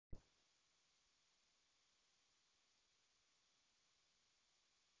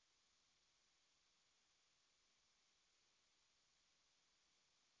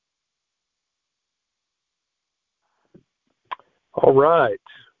All right.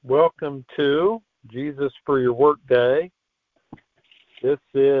 Welcome to Jesus for Your Workday. This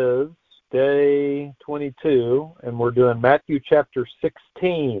is day 22, and we're doing Matthew chapter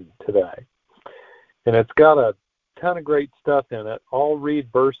 16 today. And it's got a ton of great stuff in it. I'll read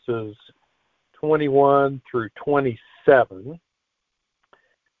verses 21 through 27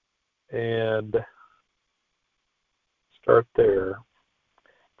 and start there.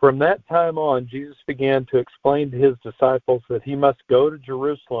 From that time on, Jesus began to explain to his disciples that he must go to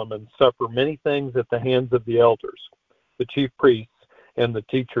Jerusalem and suffer many things at the hands of the elders, the chief priests, and the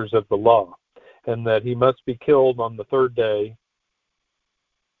teachers of the law, and that he must be killed, and on the third day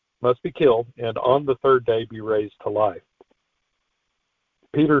be raised to life.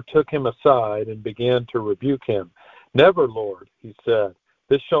 Peter took him aside and began to rebuke him. "Never, Lord," he said,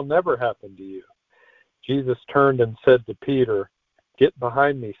 "this shall never happen to you." Jesus turned and said to Peter, "Get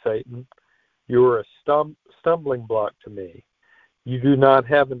behind me, Satan. You are a stumbling block to me. You do not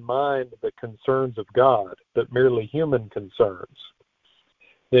have in mind the concerns of God, but merely human concerns."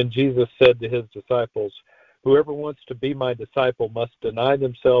 Then Jesus said to his disciples, "Whoever wants to be my disciple must deny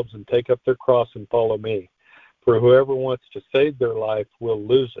themselves and take up their cross and follow me. For whoever wants to save their life will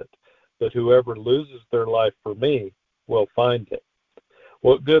lose it, but whoever loses their life for me will find it.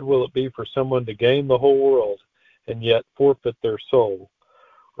 What good will it be for someone to gain the whole world and yet forfeit their soul?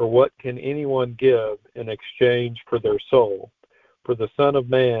 Or what can anyone give in exchange for their soul? For the Son of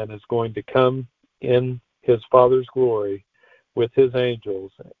Man is going to come in his Father's glory with his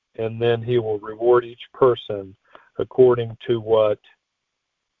angels, and then he will reward each person according to what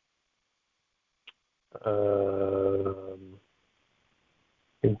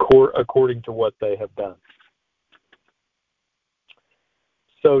they have done."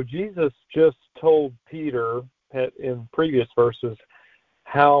 So Jesus just told Peter in previous verses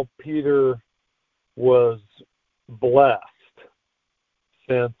how Peter was blessed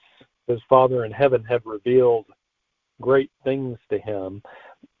since his Father in heaven had revealed great things to him.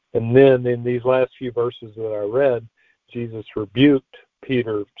 And then in these last few verses that I read, Jesus rebuked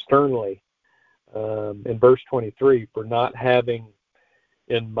Peter sternly in verse 23 for not having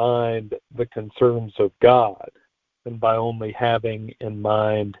in mind the concerns of God, and by only having in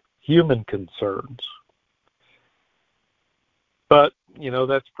mind human concerns. But,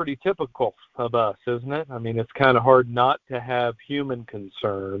 that's pretty typical of us, isn't it? I mean, it's kind of hard not to have human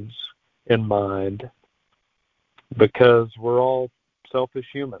concerns in mind because we're all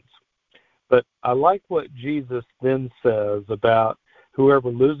selfish humans. But I like what Jesus then says about whoever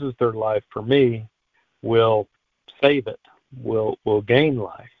loses their life for me will save it, will gain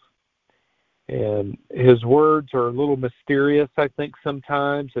life. And his words are a little mysterious, I think,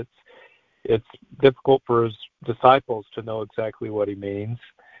 sometimes. It's difficult for his disciples to know exactly what he means.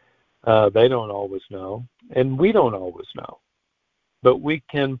 They don't always know, and we don't always know. But we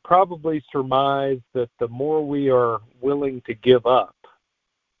can probably surmise that the more we are willing to give up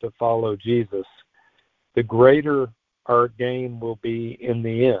to follow Jesus, the greater our gain will be in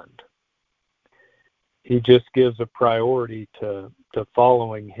the end. He just gives a priority to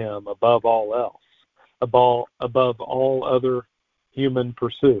following him above all else, above all other human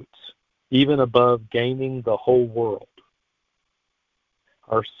pursuits, even above gaining the whole world.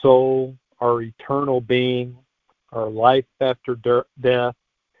 Our soul, our eternal being, our life after death,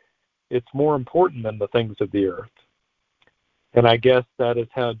 it's more important than the things of the earth. And I guess that is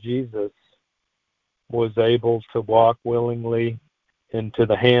how Jesus was able to walk willingly into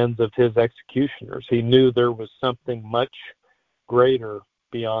the hands of his executioners. He knew there was something much greater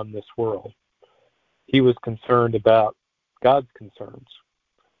beyond this world. He was concerned about God's concerns,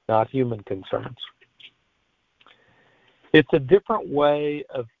 not human concerns. It's a different way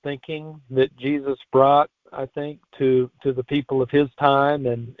of thinking that Jesus brought, I think, to the people of his time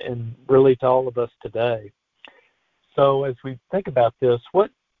and really to all of us today. So as we think about this,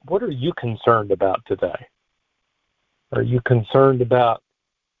 what are you concerned about today? Are you concerned about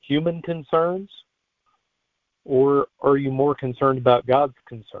human concerns, or are you more concerned about God's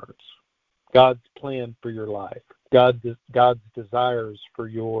concerns, God's plan for your life, God's desires for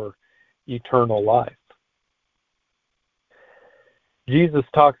your eternal life? Jesus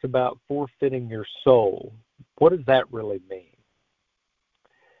talks about forfeiting your soul. What does that really mean?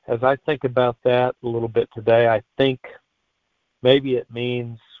 As I think about that a little bit today, I think maybe it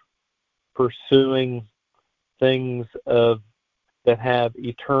means pursuing things that have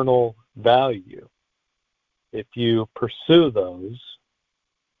eternal value. If you pursue those,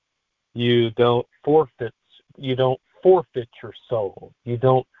 you don't forfeit your soul. You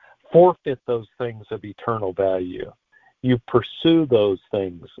don't forfeit those things of eternal value. You pursue those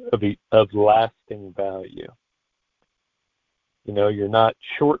things of lasting value. You're not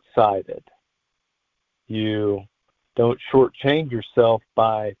short-sighted. You don't shortchange yourself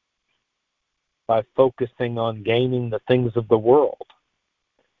by focusing on gaining the things of the world.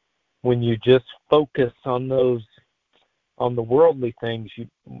 When you just focus on the worldly things,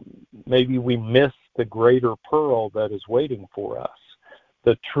 maybe we miss the greater pearl that is waiting for us,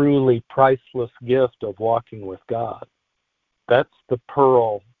 the truly priceless gift of walking with God. That's the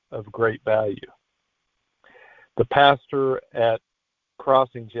pearl of great value. The pastor at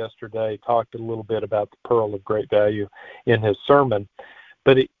Crossings yesterday talked a little bit about the pearl of great value in his sermon,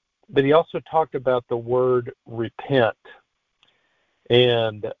 but he also talked about the word repent.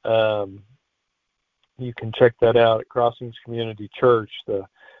 And you can check that out at Crossings Community Church. The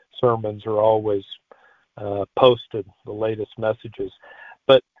sermons are always posted, the latest messages.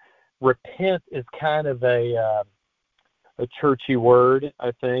 But repent is kind of a churchy word,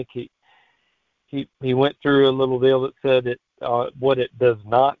 I think. He went through a little deal that said what it does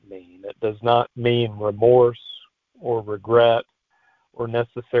not mean. It does not mean remorse or regret or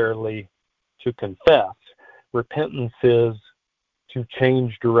necessarily to confess. Repentance is to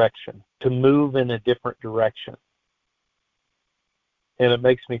change direction, to move in a different direction. And it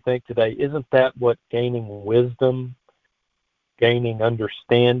makes me think today, isn't that what gaining wisdom, gaining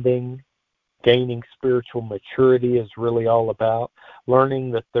understanding, gaining spiritual maturity is really all about?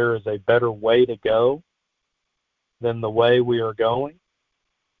 Learning that there is a better way to go than the way we are going.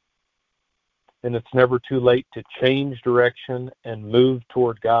 And it's never too late to change direction and move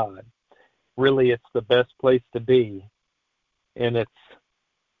toward God. Really, it's the best place to be. And it's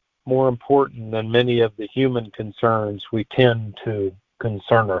more important than many of the human concerns we tend to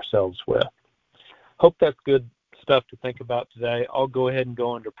concern ourselves with. Hope that's good stuff to think about today. I'll go ahead and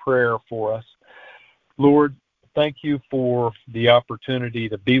go into prayer for us. Lord, thank you for the opportunity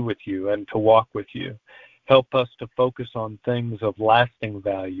to be with you and to walk with you. Help us to focus on things of lasting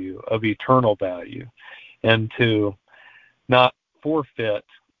value, of eternal value, and to not forfeit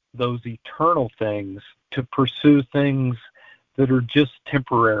those eternal things to pursue things that are just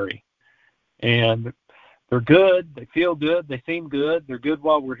temporary. And they're good, they feel good, they seem good, they're good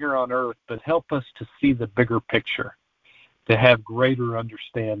while we're here on earth, but help us to see the bigger picture, to have greater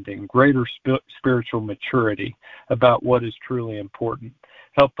understanding, greater spiritual maturity about what is truly important.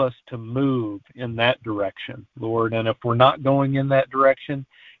 Help us to move in that direction, Lord. And if we're not going in that direction,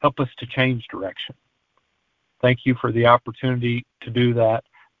 help us to change direction. Thank you for the opportunity to do that.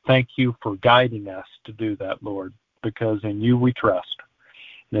 Thank you for guiding us to do that, Lord, because in you we trust.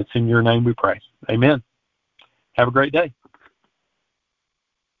 And it's in your name we pray. Amen. Have a great day.